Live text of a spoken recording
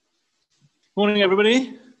Morning,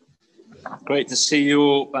 everybody. Great to see you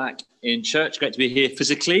all back in church. Great to be here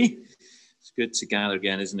physically. It's good to gather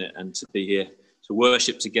again, isn't it? And to be here to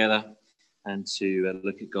worship together and to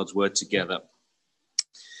look at God's word together.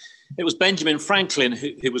 It was Benjamin Franklin,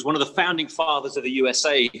 who was one of the founding fathers of the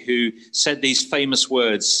USA, who said these famous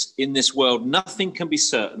words: "In this world, nothing can be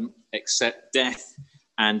certain except death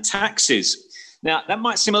and taxes." Now, that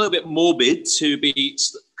might seem a little bit morbid to be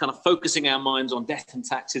kind of focusing our minds on death and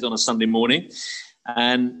taxes on a Sunday morning.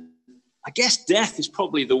 And I guess death is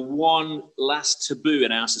probably the one last taboo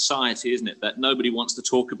in our society, isn't it, that nobody wants to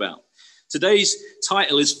talk about. Today's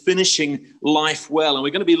title is Finishing Life Well, and we're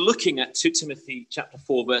going to be looking at 2 Timothy chapter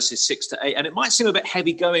 4, verses 6 to 8. And it might seem a bit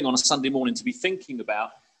heavy going on a Sunday morning to be thinking about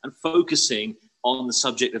and focusing on the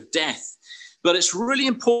subject of death. But it's really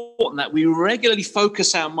important that we regularly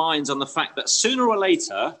focus our minds on the fact that sooner or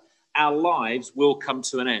later, our lives will come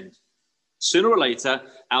to an end. Sooner or later,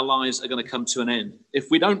 our lives are going to come to an end.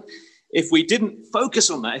 If we didn't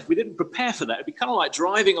focus on that, if we didn't prepare for that, it'd be kind of like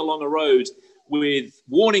driving along a road with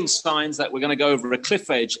warning signs that we're going to go over a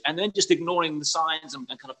cliff edge and then just ignoring the signs and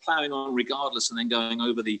kind of plowing on regardless and then going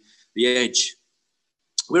over the edge.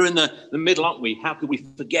 We're in the middle, aren't we? How could we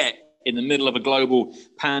forget? In the middle of a global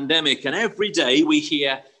pandemic. And every day we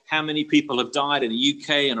hear how many people have died in the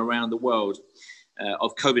UK and around the world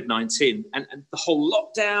of COVID-19. And the whole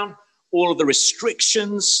lockdown, all of the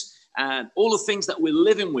restrictions, and all the things that we're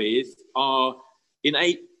living with are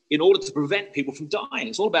in order to prevent people from dying.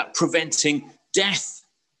 It's all about preventing death.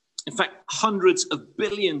 In fact, hundreds of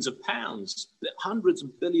billions of pounds, hundreds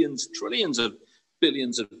of billions, trillions of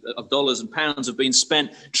billions of dollars and pounds have been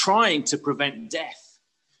spent trying to prevent death.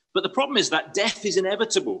 But the problem is that death is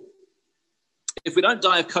inevitable. If we don't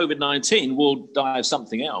die of COVID-19, we'll die of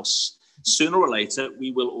something else. Sooner or later,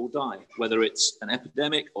 we will all die, whether it's an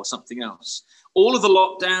epidemic or something else. All of the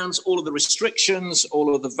lockdowns, all of the restrictions,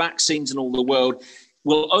 all of the vaccines in all the world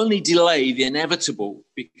will only delay the inevitable,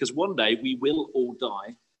 because one day we will all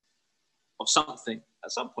die of something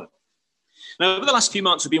at some point. Now, over the last few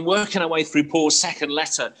months, we've been working our way through Paul's second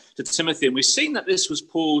letter to Timothy, and we've seen that this was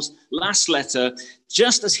Paul's last letter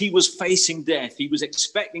just as he was facing death. He was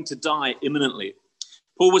expecting to die imminently.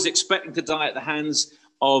 Paul was expecting to die at the hands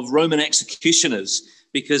of Roman executioners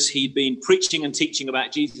because he'd been preaching and teaching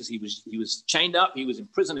about Jesus. He was chained up, he was in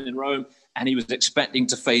prison in Rome, and he was expecting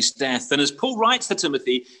to face death. And as Paul writes to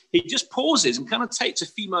Timothy, he just pauses and kind of takes a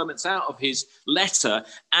few moments out of his letter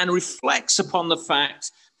and reflects upon the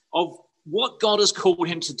fact of what God has called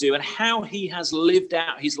him to do and how he has lived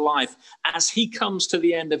out his life as he comes to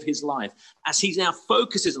the end of his life, as he now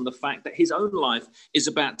focuses on the fact that his own life is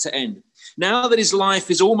about to end. Now that his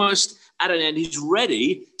life is almost at an end, he's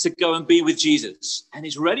ready to go and be with Jesus, and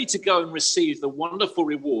he's ready to go and receive the wonderful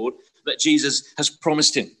reward that Jesus has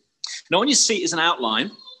promised him. Now, on your seat is an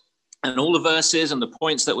outline, and all the verses and the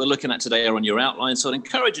points that we're looking at today are on your outline. So I'd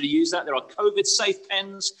encourage you to use that. There are COVID-safe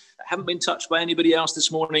pens that haven't been touched by anybody else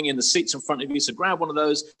this morning in the seats in front of you. So grab one of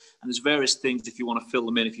those, and there's various things if you want to fill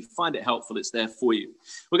them in. If you find it helpful, it's there for you.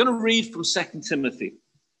 We're going to read from 2 Timothy.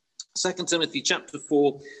 2 Timothy chapter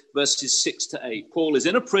 4, verses 6 to 8. Paul is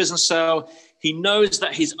in a prison cell. He knows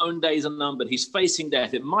that his own days are numbered. He's facing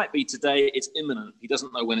death. It might be today. It's imminent. He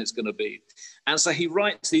doesn't know when it's going to be. And so he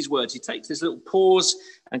writes these words. He takes this little pause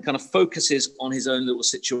and kind of focuses on his own little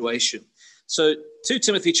situation. So 2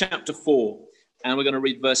 Timothy chapter 4, and we're going to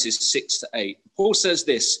read verses 6 to 8. Paul says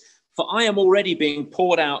this: "For I am already being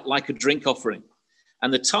poured out like a drink offering,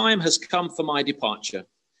 and the time has come for my departure.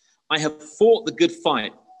 I have fought the good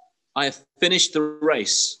fight. I have finished the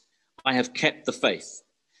race. I have kept the faith.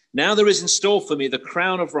 Now there is in store for me the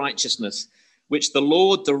crown of righteousness, which the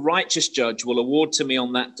Lord, the righteous judge, will award to me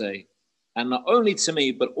on that day. And not only to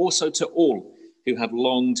me, but also to all who have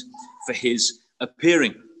longed for his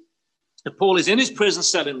appearing." And Paul is in his prison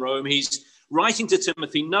cell in Rome. He's writing to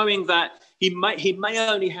Timothy, knowing that he may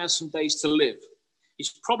only have some days to live.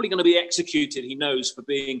 He's probably going to be executed, he knows, for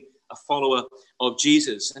being a follower of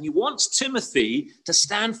Jesus. And he wants Timothy to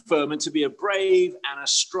stand firm and to be a brave and a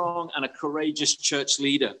strong and a courageous church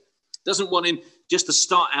leader. Doesn't want him just to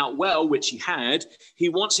start out well, which he had. He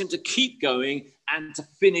wants him to keep going and to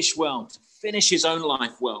finish well, to finish his own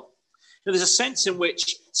life well. Now, there's a sense in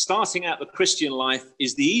which starting out the Christian life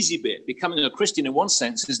is the easy bit. Becoming a Christian in one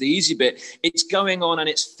sense is the easy bit. It's going on and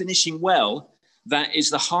it's finishing well. That is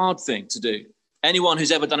the hard thing to do. Anyone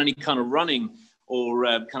who's ever done any kind of running or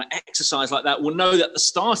kind of exercise like that will know that the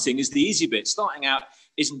starting is the easy bit. Starting out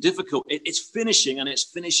isn't difficult. It's finishing, and it's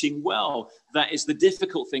finishing well. That is the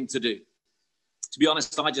difficult thing to do. To be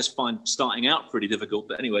honest, I just find starting out pretty difficult.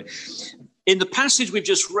 But anyway, in the passage we've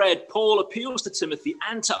just read, Paul appeals to Timothy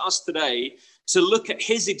and to us today to look at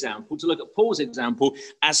his example, to look at Paul's example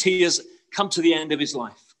as he has come to the end of his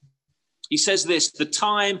life. He says this: the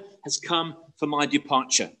time has come for my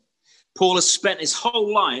departure. Paul has spent his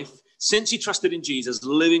whole life since he trusted in Jesus,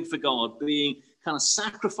 living for God, being kind of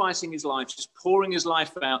sacrificing his life, just pouring his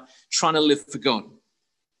life out, trying to live for God.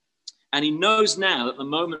 And he knows now that the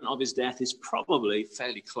moment of his death is probably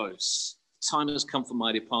fairly close. Time has come for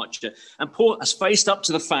my departure. And Paul has faced up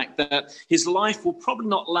to the fact that his life will probably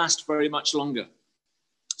not last very much longer.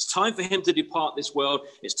 It's time for him to depart this world.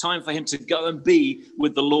 It's time for him to go and be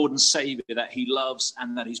with the Lord and Savior that he loves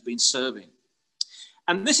and that he's been serving.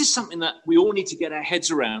 And this is something that we all need to get our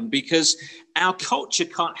heads around, because our culture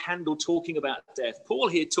can't handle talking about death. Paul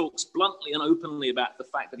here talks bluntly and openly about the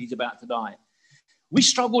fact that he's about to die. We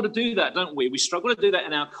struggle to do that, don't we? We struggle to do that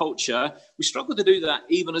in our culture. We struggle to do that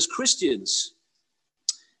even as Christians.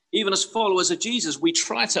 Even as followers of Jesus, we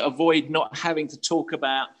try to avoid not having to talk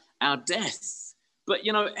about our death. But,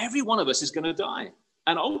 you know, every one of us is going to die.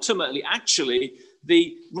 And ultimately, actually,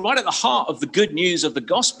 right at the heart of the good news of the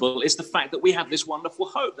gospel is the fact that we have this wonderful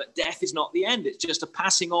hope that death is not the end. It's just a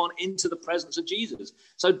passing on into the presence of Jesus.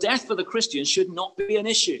 So death for the Christian should not be an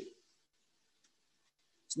issue.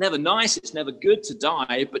 It's never nice, it's never good to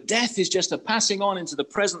die, but death is just a passing on into the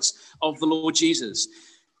presence of the Lord Jesus.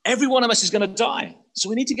 Every one of us is going to die. So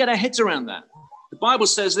we need to get our heads around that. The Bible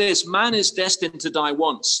says this: man is destined to die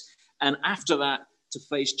once, and after that, to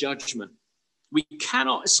face judgment. We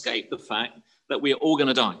cannot escape the fact that we are all going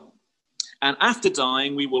to die. And after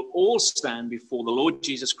dying, we will all stand before the Lord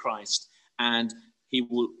Jesus Christ, and he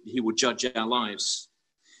will judge our lives.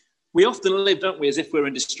 We often live, don't we, as if we're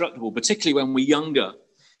indestructible, particularly when we're younger.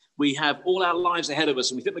 We have all our lives ahead of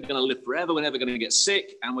us, and we think we're going to live forever, we're never going to get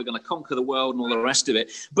sick, and we're going to conquer the world and all the rest of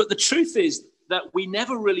it. But the truth is that we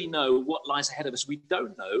never really know what lies ahead of us. We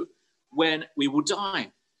don't know when we will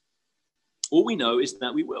die. All we know is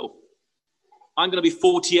that we will. I'm going to be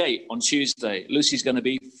 48 on Tuesday. Lucy's going to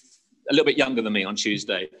be a little bit younger than me on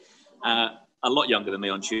Tuesday. A lot younger than me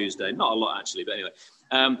on Tuesday. Not a lot, actually, but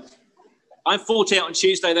anyway. I'm 48 on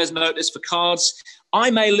Tuesday. There's a notice for cards. I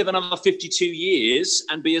may live another 52 years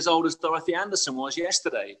and be as old as Dorothy Anderson was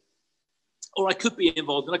yesterday. Or I could be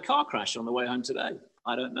involved in a car crash on the way home today.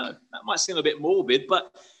 I don't know. That might seem a bit morbid,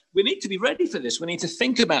 but we need to be ready for this. We need to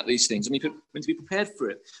think about these things. We need to be prepared for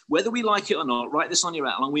it. Whether we like it or not, write this on your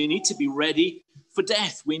outline. We need to be ready for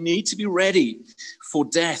death. We need to be ready for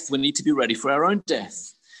death. We need to be ready for our own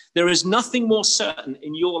death. There is nothing more certain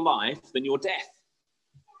in your life than your death.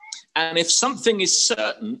 And if something is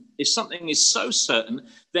certain, if something is so certain,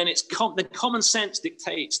 then the common sense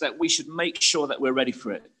dictates that we should make sure that we're ready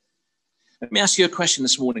for it. Let me ask you a question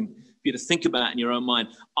this morning for you to think about in your own mind.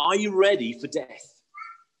 Are you ready for death?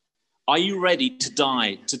 Are you ready to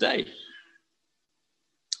die today?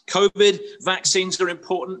 COVID vaccines are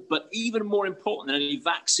important, but even more important than any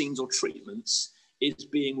vaccines or treatments is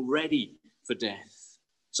being ready for death.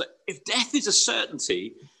 So if death is a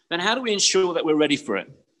certainty, then how do we ensure that we're ready for it?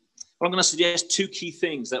 Well, I'm going to suggest two key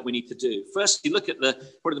things that we need to do. First, you look at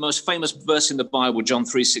probably the most famous verse in the Bible, John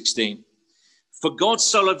 3:16. For God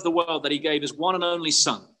so loved the world that he gave his one and only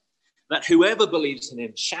Son, that whoever believes in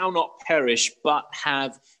him shall not perish, but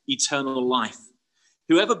have eternal life.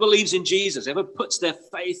 Whoever believes in Jesus, whoever puts their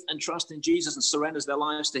faith and trust in Jesus and surrenders their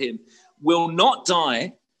lives to him, will not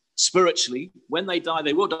die spiritually. When they die,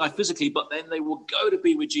 they will die physically, but then they will go to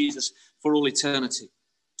be with Jesus for all eternity.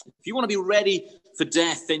 If you want to be ready for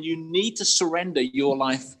death, then you need to surrender your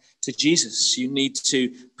life to Jesus. You need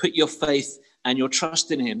to put your faith and your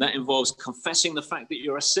trust in him. That involves confessing the fact that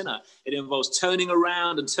you're a sinner. It involves turning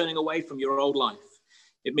around and turning away from your old life.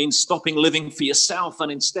 It means stopping living for yourself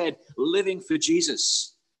and instead living for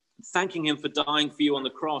Jesus, thanking him for dying for you on the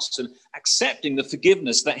cross and accepting the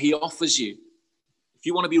forgiveness that he offers you. If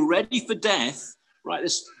you want to be ready for death, write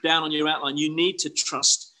this down on your outline. You need to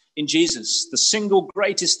trust in Jesus. The single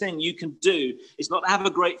greatest thing you can do is not to have a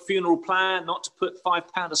great funeral plan, not to put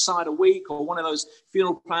 £5 aside a week or one of those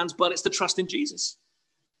funeral plans, but it's to trust in Jesus.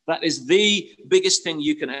 That is the biggest thing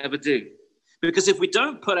you can ever do. Because if we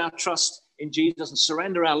don't put our trust in Jesus and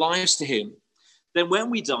surrender our lives to him, then when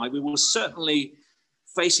we die, we will certainly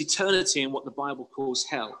face eternity in what the Bible calls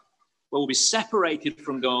hell, where we'll be separated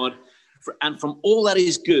from God and from all that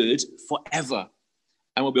is good forever.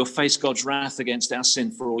 And we'll face God's wrath against our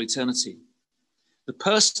sin for all eternity. The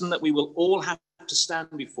person that we will all have to stand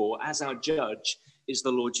before as our judge is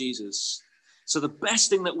the Lord Jesus. So the best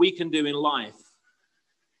thing that we can do in life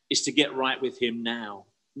is to get right with him now.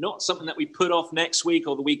 Not something that we put off next week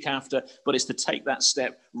or the week after, but it's to take that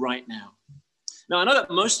step right now. Now, I know that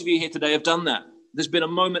most of you here today have done that. There's been a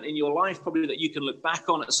moment in your life probably that you can look back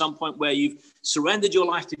on at some point where you've surrendered your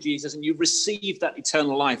life to Jesus and you've received that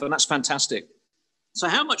eternal life, and that's fantastic. So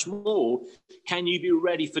how much more can you be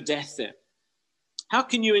ready for death then? How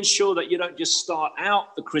can you ensure that you don't just start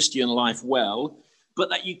out the Christian life well, but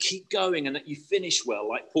that you keep going and that you finish well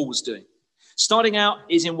like Paul was doing? Starting out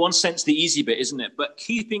is in one sense the easy bit, isn't it? But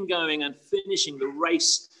keeping going and finishing the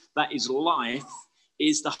race that is life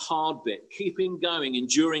is the hard bit, keeping going,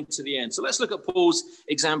 enduring to the end. So let's look at Paul's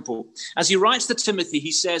example. As he writes to Timothy,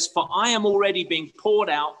 he says, "For I am already being poured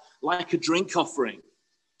out like a drink offering."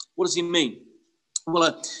 What does he mean?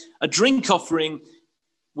 Well, a drink offering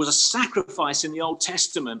was a sacrifice in the Old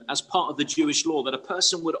Testament as part of the Jewish law that a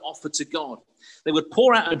person would offer to God. They would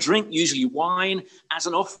pour out a drink, usually wine, as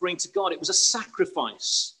an offering to God. It was a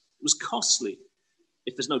sacrifice. It was costly.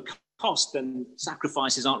 If there's no cost, then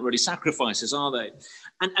sacrifices aren't really sacrifices, are they?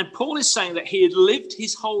 And Paul is saying that he had lived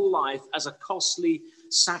his whole life as a costly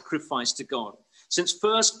sacrifice to God. Since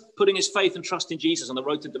first putting his faith and trust in Jesus on the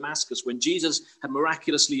road to Damascus, when Jesus had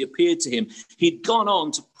miraculously appeared to him, he'd gone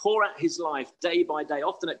on to pour out his life day by day,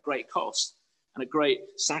 often at great cost and at great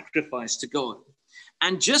sacrifice to God.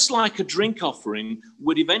 And just like a drink offering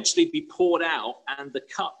would eventually be poured out and the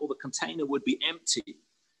cup or the container would be empty,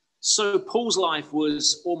 so Paul's life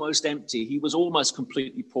was almost empty. He was almost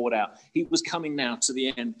completely poured out. He was coming now to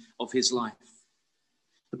the end of his life.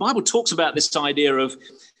 The Bible talks about this idea of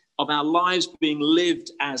our lives being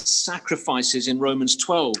lived as sacrifices in Romans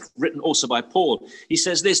 12, written also by Paul. He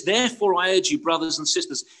says this, "Therefore I urge you, brothers and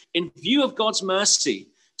sisters, in view of God's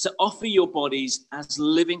mercy, to offer your bodies as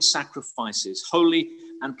living sacrifices, holy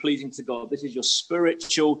and pleasing to God." This is your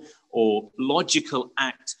spiritual or logical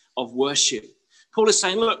act of worship. Paul is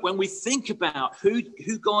saying, look, when we think about who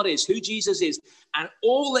God is, who Jesus is, and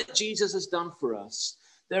all that Jesus has done for us,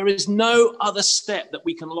 there is no other step that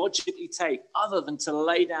we can logically take other than to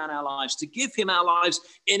lay down our lives, to give him our lives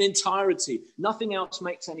in entirety. Nothing else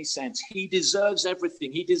makes any sense. He deserves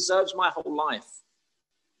everything. He deserves my whole life.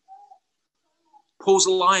 Paul's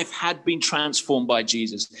life had been transformed by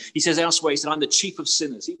Jesus. He says elsewhere, he said, "I'm the chief of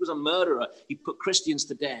sinners." He was a murderer. He put Christians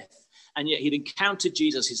to death. And yet he'd encountered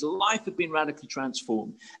Jesus. His life had been radically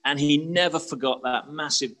transformed. And he never forgot that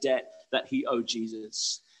massive debt that he owed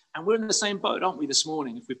Jesus. And we're in the same boat, aren't we, this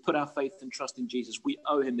morning? If we put our faith and trust in Jesus, we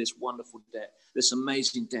owe him this wonderful debt, this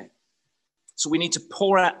amazing debt. So we need to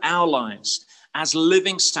pour out our lives as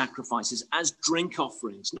living sacrifices, as drink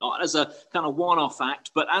offerings, not as a kind of one-off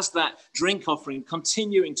act, but as that drink offering,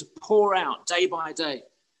 continuing to pour out day by day,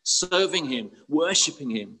 serving him, worshiping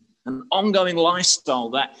him, an ongoing lifestyle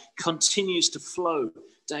that continues to flow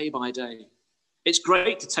day by day. It's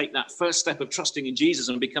great to take that first step of trusting in Jesus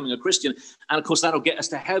and becoming a Christian. And of course, that'll get us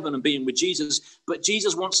to heaven and being with Jesus. But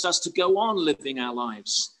Jesus wants us to go on living our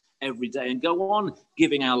lives every day and go on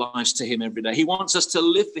giving our lives to him every day. He wants us to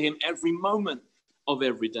live for him every moment of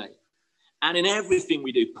every day. And in everything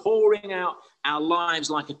we do, pouring out our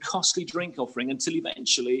lives like a costly drink offering until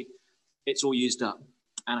eventually it's all used up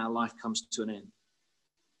and our life comes to an end.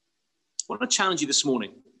 I want to challenge you this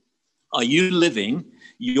morning. Are you living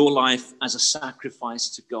your life as a sacrifice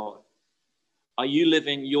to God? Are you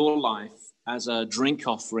living your life as a drink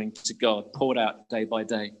offering to God, poured out day by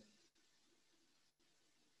day?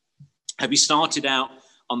 Have you started out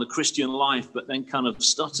on the Christian life, but then kind of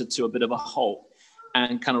stuttered to a bit of a halt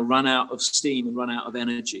and kind of run out of steam and run out of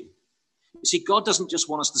energy? You see, God doesn't just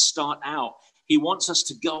want us to start out. He wants us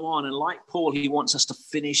to go on. And like Paul, he wants us to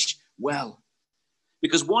finish well.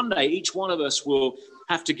 Because one day, each one of us will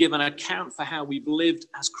have to give an account for how we've lived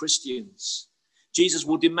as Christians. Jesus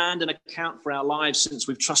will demand an account for our lives since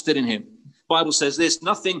we've trusted in him. The Bible says this,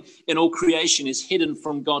 "Nothing in all creation is hidden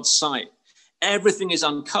from God's sight. Everything is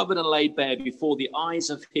uncovered and laid bare before the eyes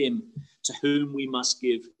of him to whom we must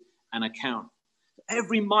give an account."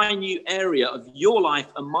 Every minute area of your life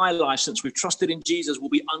and my life since we've trusted in Jesus will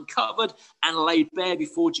be uncovered and laid bare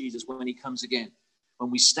before Jesus when he comes again, when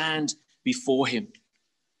we stand before him.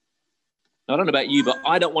 Now, I don't know about you, but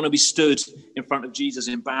I don't want to be stood in front of Jesus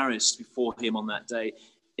embarrassed before him on that day.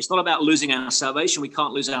 It's not about losing our salvation. We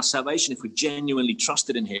can't lose our salvation if we genuinely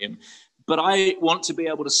trusted in him. But I want to be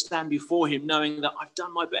able to stand before him knowing that I've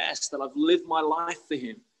done my best, that I've lived my life for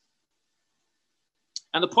him.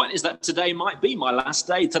 And the point is that today might be my last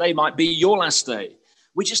day. Today might be your last day.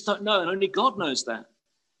 We just don't know, and only God knows that.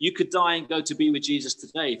 You could die and go to be with Jesus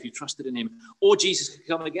today if you trusted in him, or Jesus could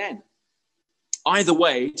come again. Either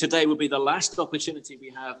way, today will be the last opportunity we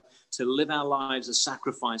have to live our lives as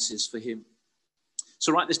sacrifices for him.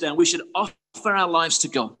 So write this down. We should offer our lives to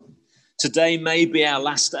God. Today may be our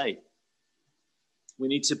last day. We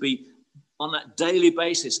need to be on that daily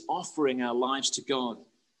basis offering our lives to God.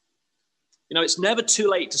 You know, it's never too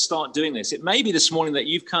late to start doing this. It may be this morning that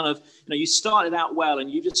you've kind of, you started out well and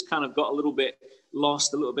you just kind of got a little bit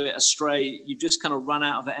lost, a little bit astray. You've just kind of run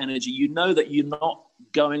out of the energy. You know that you're not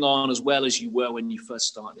going on as well as you were when you first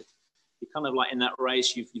started. You're kind of like in that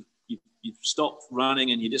race, you've stopped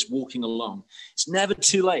running and you're just walking along. It's never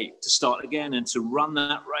too late to start again and to run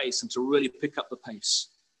that race and to really pick up the pace.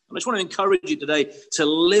 I just want to encourage you today to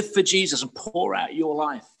live for Jesus and pour out your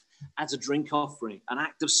life as a drink offering, an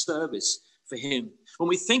act of service for him. When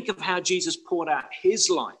we think of how Jesus poured out his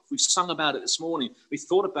life, we've sung about it this morning, we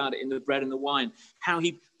thought about it in the bread and the wine, how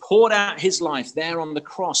he poured out his life there on the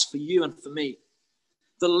cross for you and for me.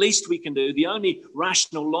 The least we can do, the only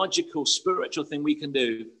rational, logical, spiritual thing we can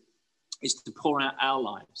do is to pour out our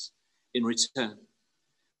lives in return.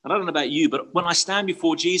 And I don't know about you, but when I stand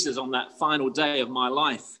before Jesus on that final day of my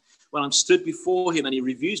life, when I'm stood before him and he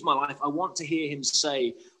reviews my life, I want to hear him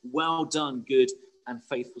say, "Well done, good and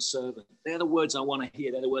faithful servant." They're the words I want to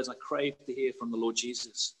hear. They're the words I crave to hear from the Lord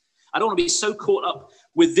Jesus. I don't want to be so caught up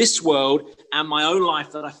with this world and my own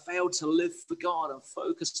life that I fail to live for God and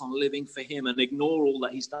focus on living for him and ignore all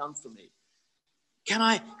that he's done for me. Can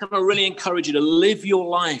I really encourage you to live your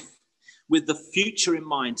life with the future in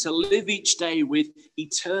mind, to live each day with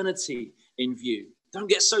eternity in view? Don't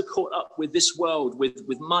get so caught up with this world,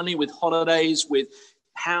 with money, with holidays, with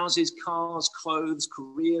houses, cars, clothes,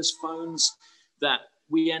 careers, phones, that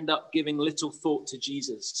we end up giving little thought to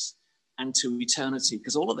Jesus and to eternity,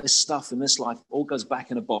 because all of this stuff in this life all goes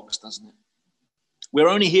back in a box, doesn't it? We're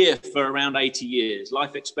only here for around 80 years.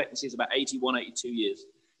 Life expectancy is about 81, 82 years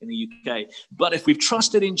in the UK. But if we've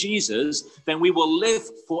trusted in Jesus, then we will live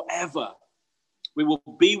forever. We will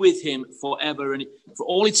be with him forever and for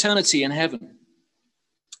all eternity in heaven.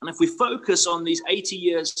 And if we focus on these 80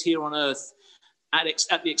 years here on earth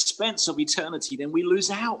at the expense of eternity, then we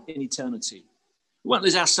lose out in eternity. We won't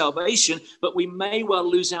lose our salvation, but we may well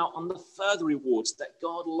lose out on the further rewards that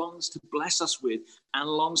God longs to bless us with and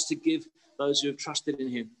longs to give those who have trusted in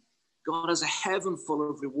him. God has a heaven full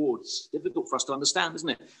of rewards. Difficult for us to understand, isn't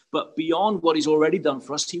it? But beyond what he's already done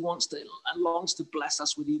for us, he wants to and longs to bless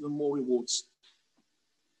us with even more rewards.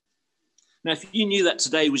 Now, if you knew that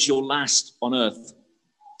today was your last on earth,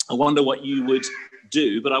 I wonder what you would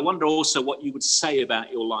do, but I wonder also what you would say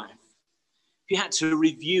about your life. If you had to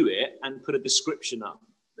review it and put a description up,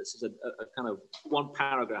 this is a kind of one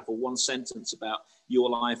paragraph or one sentence about your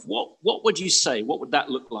life, what would you say? What would that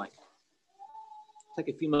look like? Take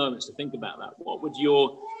a few moments to think about that.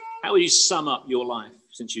 How would you sum up your life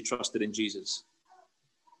since you trusted in Jesus?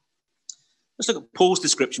 Let's look at Paul's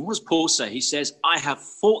description. What does Paul say? He says, "I have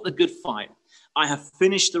fought the good fight. I have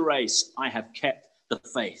finished the race. I have kept the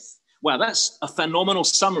faith." Wow, that's a phenomenal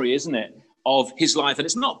summary, isn't it, of his life? And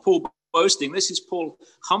it's not Paul boasting. This is Paul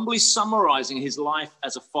humbly summarizing his life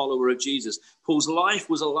as a follower of Jesus. Paul's life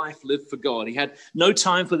was a life lived for God. He had no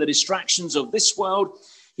time for the distractions of this world.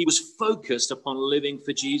 He was focused upon living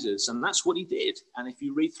for Jesus, and that's what he did. And if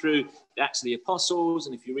you read through the Acts of the Apostles,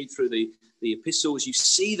 and if you read through the epistles, you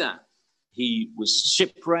see that. He was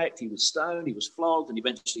shipwrecked, he was stoned, he was flogged, and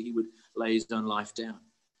eventually he would lay his own life down.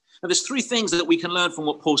 Now, there's three things that we can learn from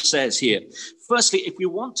what Paul says here. Firstly, if we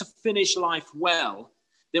want to finish life well,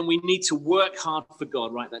 then we need to work hard for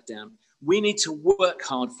God. Write that down. We need to work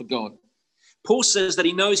hard for God. Paul says that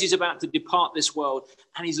he knows he's about to depart this world,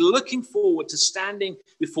 and he's looking forward to standing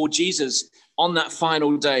before Jesus on that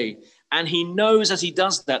final day. And he knows as he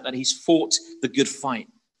does that he's fought the good fight.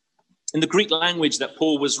 In the Greek language that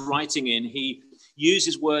Paul was writing in, he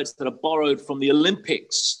uses words that are borrowed from the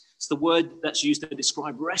Olympics. It's the word that's used to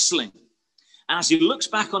describe wrestling. And as he looks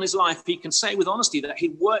back on his life, he can say with honesty that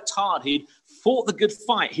he'd worked hard, he'd fought the good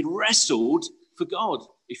fight, he'd wrestled for God,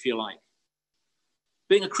 if you like.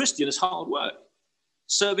 Being a Christian is hard work.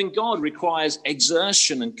 Serving God requires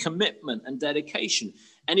exertion and commitment and dedication.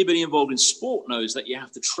 Anybody involved in sport knows that you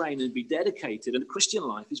have to train and be dedicated, and the Christian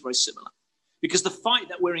life is very similar. Because the fight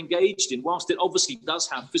that we're engaged in, whilst it obviously does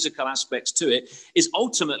have physical aspects to it, is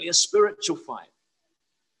ultimately a spiritual fight.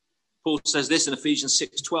 Paul says this in Ephesians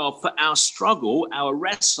 6:12, "For our struggle, our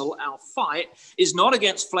wrestle, our fight is not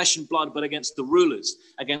against flesh and blood, but against the rulers,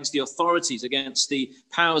 against the authorities, against the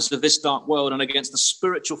powers of this dark world, and against the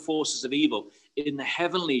spiritual forces of evil in the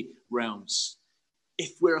heavenly realms."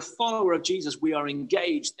 If we're a follower of Jesus, we are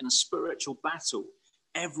engaged in a spiritual battle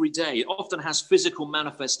every day. It often has physical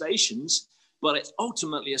manifestations, but it's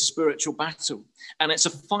ultimately a spiritual battle. And it's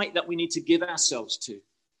a fight that we need to give ourselves to.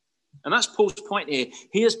 And that's Paul's point here.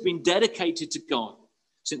 He has been dedicated to God.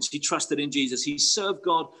 Since he trusted in Jesus, he served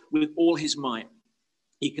God with all his might.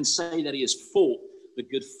 He can say that he has fought the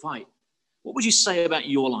good fight. What would you say about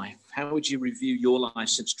your life? How would you review your life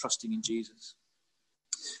since trusting in Jesus?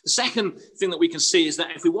 The second thing that we can see is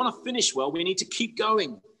that if we want to finish well, we need to keep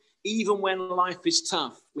going. Even when life is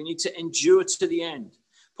tough, we need to endure to the end.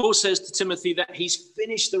 Paul says to Timothy that he's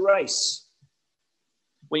finished the race.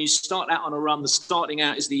 When you start out on a run, the starting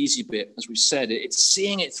out is the easy bit. As we've said, it's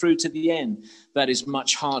seeing it through to the end that is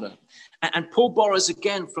much harder. And Paul borrows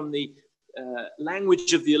again from the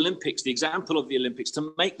language of the Olympics, the example of the Olympics,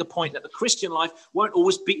 to make the point that the Christian life won't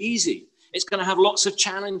always be easy. It's going to have lots of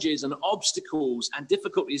challenges and obstacles and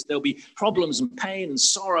difficulties. There'll be problems and pain and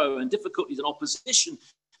sorrow and difficulties and opposition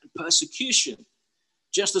and persecution.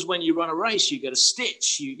 Just as when you run a race, you get a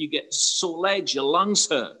stitch, you get sore legs, your lungs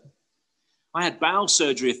hurt. I had bowel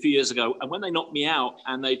surgery a few years ago, and when they knocked me out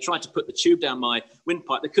and they tried to put the tube down my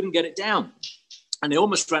windpipe, they couldn't get it down. And they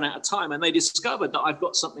almost ran out of time, and they discovered that I've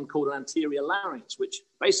got something called an anterior larynx, which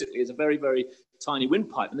basically is a very, very tiny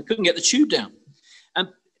windpipe, and they couldn't get the tube down. And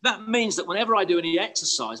that means that whenever I do any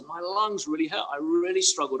exercise, my lungs really hurt. I really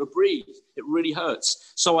struggle to breathe. It really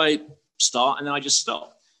hurts. So I start, and then I just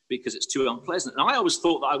stop because it's too unpleasant. And I always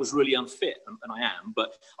thought that I was really unfit, and I am,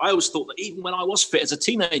 but I always thought that even when I was fit as a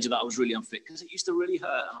teenager that I was really unfit because it used to really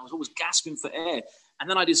hurt, and I was always gasping for air. And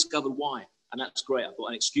then I discovered why. And that's great. I've got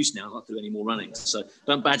an excuse now. I don't have to do any more running. So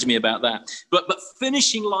don't badger me about that. But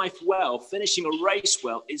finishing life well, finishing a race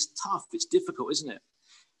well is tough. It's difficult, isn't it?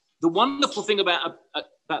 The wonderful thing about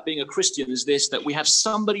being a Christian is this, that we have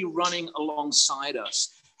somebody running alongside us,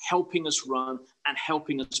 helping us run and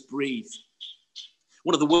helping us breathe.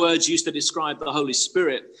 One of the words used to describe the Holy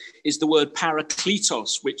Spirit is the word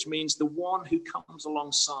parakletos, which means the one who comes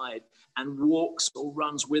alongside and walks or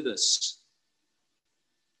runs with us.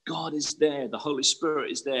 God is there. The Holy Spirit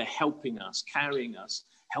is there helping us, carrying us,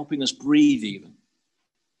 helping us breathe even.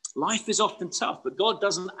 Life is often tough, but God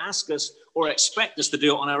doesn't ask us or expect us to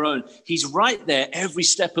do it on our own. He's right there every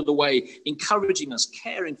step of the way, encouraging us,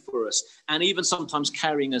 caring for us, and even sometimes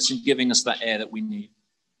carrying us and giving us that air that we need.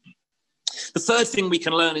 The third thing we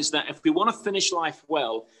can learn is that if we want to finish life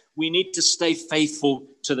well, we need to stay faithful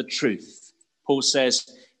to the truth. Paul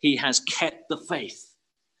says he has kept the faith.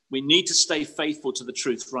 We need to stay faithful to the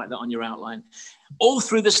truth. Write that on your outline. All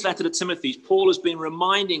through this letter to Timothy, Paul has been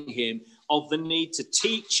reminding him of the need to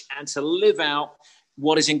teach and to live out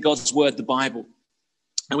what is in God's word, the Bible.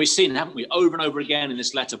 And we've seen, haven't we, over and over again in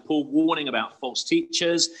this letter, Paul warning about false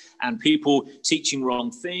teachers and people teaching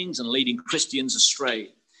wrong things and leading Christians astray.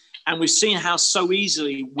 And we've seen how so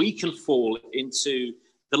easily we can fall into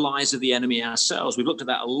the lies of the enemy ourselves. We've looked at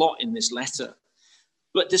that a lot in this letter.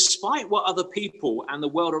 But despite what other people and the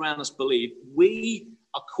world around us believe, we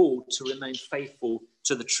are called to remain faithful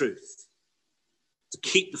to the truth, to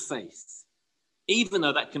keep the faith, even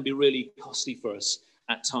though that can be really costly for us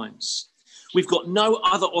at times. We've got no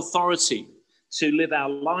other authority to live our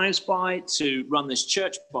lives by, to run this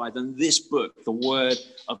church by, than this book, the Word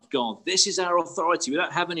of God. This is our authority. We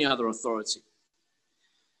don't have any other authority.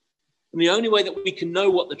 And the only way that we can know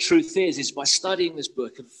what the truth is by studying this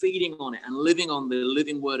book and feeding on it and living on the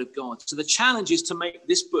living word of God. So the challenge is to make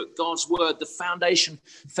this book, God's word, the foundation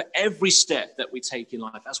for every step that we take in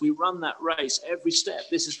life. As we run that race, every step,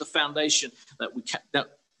 this is the foundation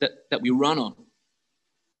that we run on.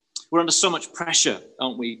 We're under so much pressure,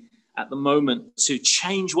 aren't we, at the moment, to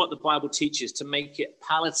change what the Bible teaches, to make it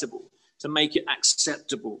palatable, to make it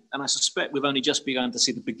acceptable. And I suspect we've only just begun to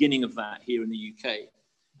see the beginning of that here in the UK.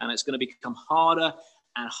 And it's going to become harder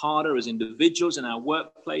and harder as individuals in our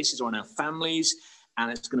workplaces or in our families. And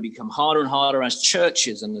it's going to become harder and harder as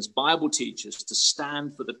churches and as Bible teachers to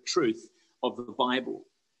stand for the truth of the Bible.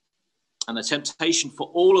 And the temptation for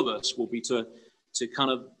all of us will be to kind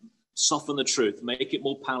of soften the truth, make it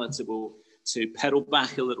more palatable, to pedal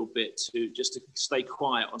back a little bit, to stay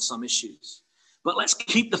quiet on some issues. But let's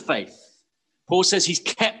keep the faith. Paul says he's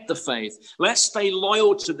kept the faith. Let's stay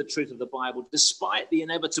loyal to the truth of the Bible, despite the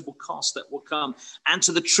inevitable cost that will come, and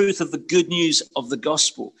to the truth of the good news of the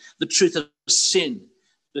gospel, the truth of sin,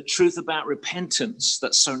 the truth about repentance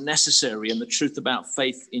that's so necessary, and the truth about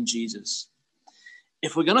faith in Jesus.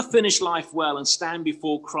 If we're going to finish life well and stand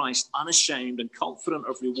before Christ unashamed and confident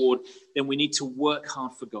of reward, then we need to work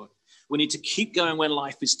hard for God. We need to keep going when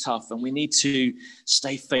life is tough, and we need to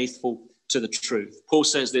stay faithful to the truth. Paul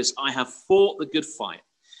says this, I have fought the good fight.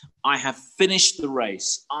 I have finished the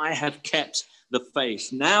race. I have kept the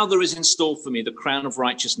faith. Now there is in store for me the crown of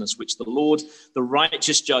righteousness, which the Lord, the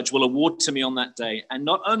righteous judge, will award to me on that day. And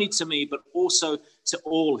not only to me, but also to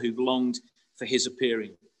all who've longed for his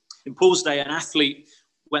appearing. In Paul's day, an athlete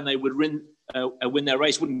when they would win their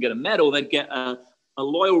race, wouldn't get a medal, they'd get a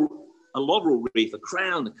laurel wreath, a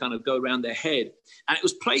crown to kind of go around their head. And it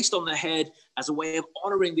was placed on their head as a way of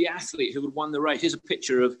honoring the athlete who had won the race. Here's a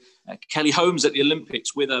picture of Kelly Holmes at the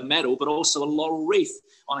Olympics with a medal, but also a laurel wreath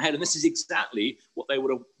on her head. And this is exactly what they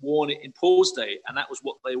would have worn in Paul's day. And that was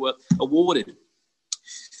what they were awarded.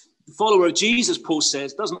 The follower of Jesus, Paul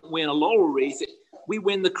says, doesn't win a laurel wreath. We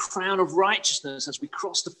win the crown of righteousness as we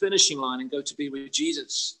cross the finishing line and go to be with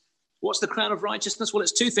Jesus. What's the crown of righteousness? Well,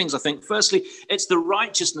 it's two things, I think. Firstly, it's the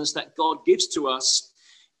righteousness that God gives to us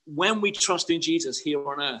when we trust in Jesus here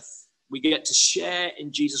on earth. We get to share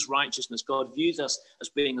in Jesus' righteousness. God views us as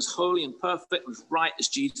being as holy and perfect and as right as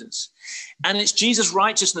Jesus. And it's Jesus'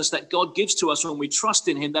 righteousness that God gives to us when we trust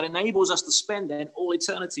in him that enables us to spend then all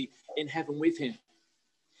eternity in heaven with him.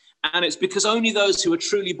 And it's because only those who are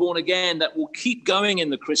truly born again that will keep going in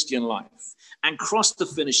the Christian life and cross the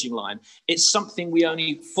finishing line. It's something we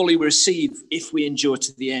only fully receive if we endure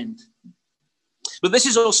to the end. But this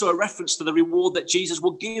is also a reference to the reward that Jesus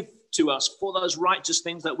will give to us for those righteous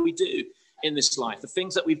things that we do in this life, the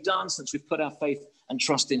things that we've done since we've put our faith and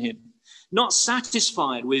trust in him. Not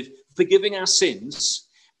satisfied with forgiving our sins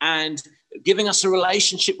and giving us a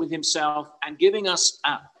relationship with himself and giving us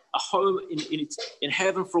a home in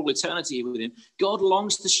heaven for all eternity with him, God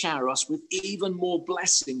longs to shower us with even more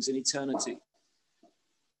blessings in eternity.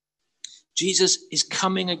 Jesus is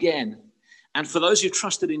coming again. And for those who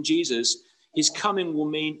trusted in Jesus, his coming will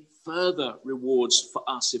mean further rewards for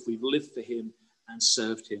us if we've lived for him and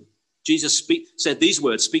served him. Jesus said these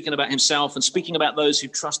words, speaking about himself and speaking about those who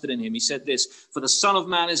trusted in him. He said this, "For the Son of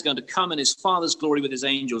Man is going to come in his Father's glory with his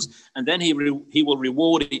angels, and then he will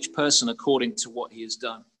reward each person according to what he has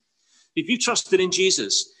done." If you trusted in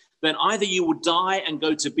Jesus, then either you will die and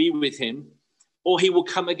go to be with him, or he will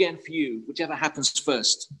come again for you, whichever happens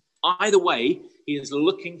first. Either way, he is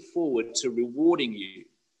looking forward to rewarding you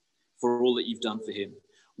for all that you've done for him.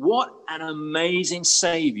 What an amazing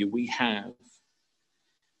Savior we have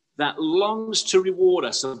that longs to reward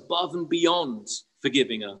us above and beyond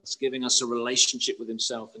forgiving us, giving us a relationship with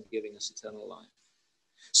himself and giving us eternal life.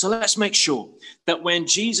 So let's make sure that when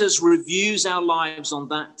Jesus reviews our lives on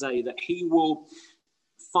that day, that he will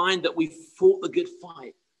find that we've fought the good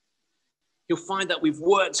fight. He'll find that we've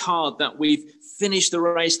worked hard, that we've finished the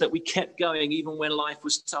race, that we kept going even when life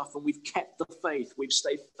was tough, and we've kept the faith. We've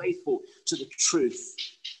stayed faithful to the truth.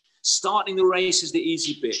 Starting the race is the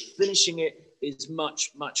easy bit. Finishing it is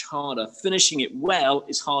much, much harder. Finishing it well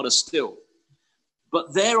is harder still.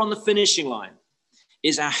 But there on the finishing line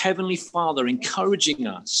is our Heavenly Father encouraging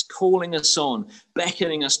us, calling us on,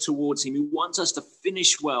 beckoning us towards him. He wants us to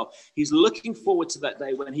finish well. He's looking forward to that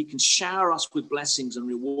day when he can shower us with blessings and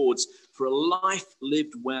rewards for a life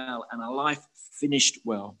lived well and a life finished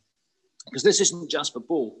well. Because this isn't just for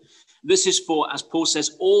Paul. This is for, as Paul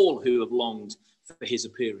says, all who have longed for his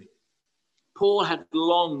appearing. Paul had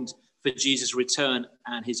longed for Jesus' return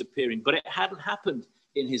and his appearing, but it hadn't happened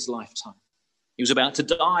in his lifetime. He was about to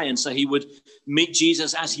die, and so he would meet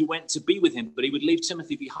Jesus as he went to be with him, but he would leave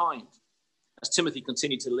Timothy behind as Timothy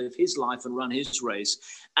continued to live his life and run his race.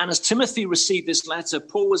 And as Timothy received this letter,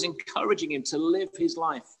 Paul was encouraging him to live his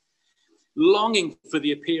life, longing for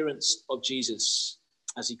the appearance of Jesus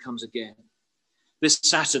as he comes again. This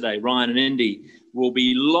Saturday, Ryan and Indy will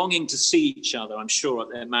be longing to see each other, I'm sure, at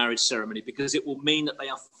their marriage ceremony, because it will mean that they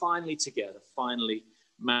are finally together, finally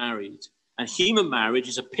married. And human marriage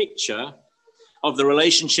is a picture of the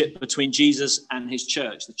relationship between Jesus and his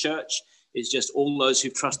church. The church is just all those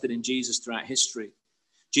who've trusted in Jesus throughout history.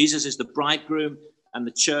 Jesus is the bridegroom, and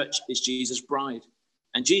the church is Jesus' bride.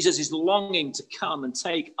 And Jesus is longing to come and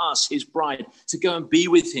take us, his bride, to go and be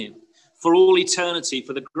with him for all eternity,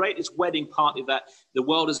 for the greatest wedding party that the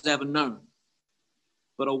world has ever known.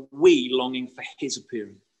 But are we longing for his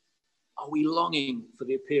appearing? Are we longing for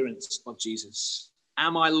the appearance of Jesus?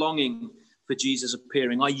 Am I longing for Jesus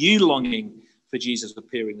appearing? Are you longing for Jesus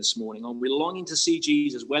appearing this morning? Are we longing to see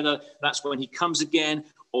Jesus, whether that's when he comes again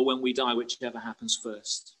or when we die, whichever happens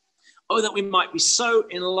first? Oh, that we might be so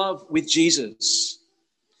in love with Jesus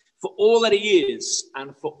for all that he is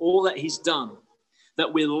and for all that he's done,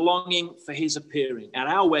 that we're longing for his appearing. At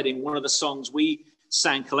our wedding, one of the songs we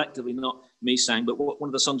sang collectively, not me sang, but one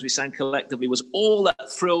of the songs we sang collectively was, "All that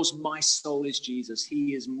thrills my soul is Jesus.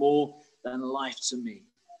 He is more than life to me."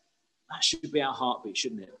 That should be our heartbeat,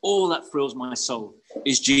 shouldn't it? All that thrills my soul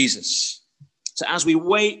is Jesus. So as we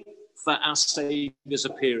wait for our Savior's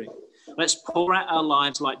appearing, let's pour out our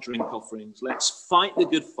lives like drink offerings. Let's fight the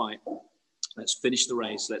good fight. Let's finish the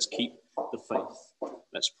race. Let's keep the faith.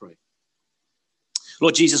 Let's pray.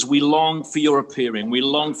 Lord Jesus, we long for your appearing. We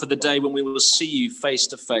long for the day when we will see you face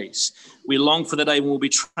to face. We long for the day when we'll be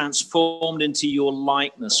transformed into your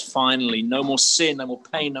likeness finally. No more sin, no more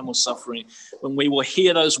pain, no more suffering. When we will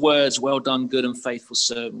hear those words, well done, good and faithful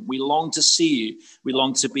servant. We long to see you. We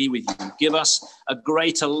long to be with you. Give us a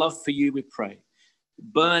greater love for you, we pray.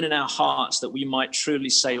 Burn in our hearts that we might truly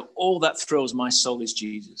say, all that thrills my soul is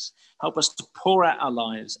Jesus. Help us to pour out our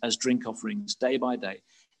lives as drink offerings day by day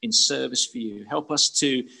in service for you. Help us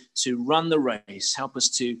to run the race. Help us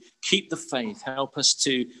to keep the faith. Help us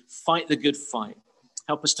to fight the good fight.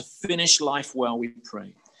 Help us to finish life well, we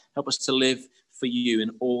pray. Help us to live for you in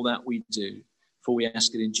all that we do. For we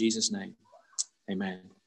ask it in Jesus' name. Amen.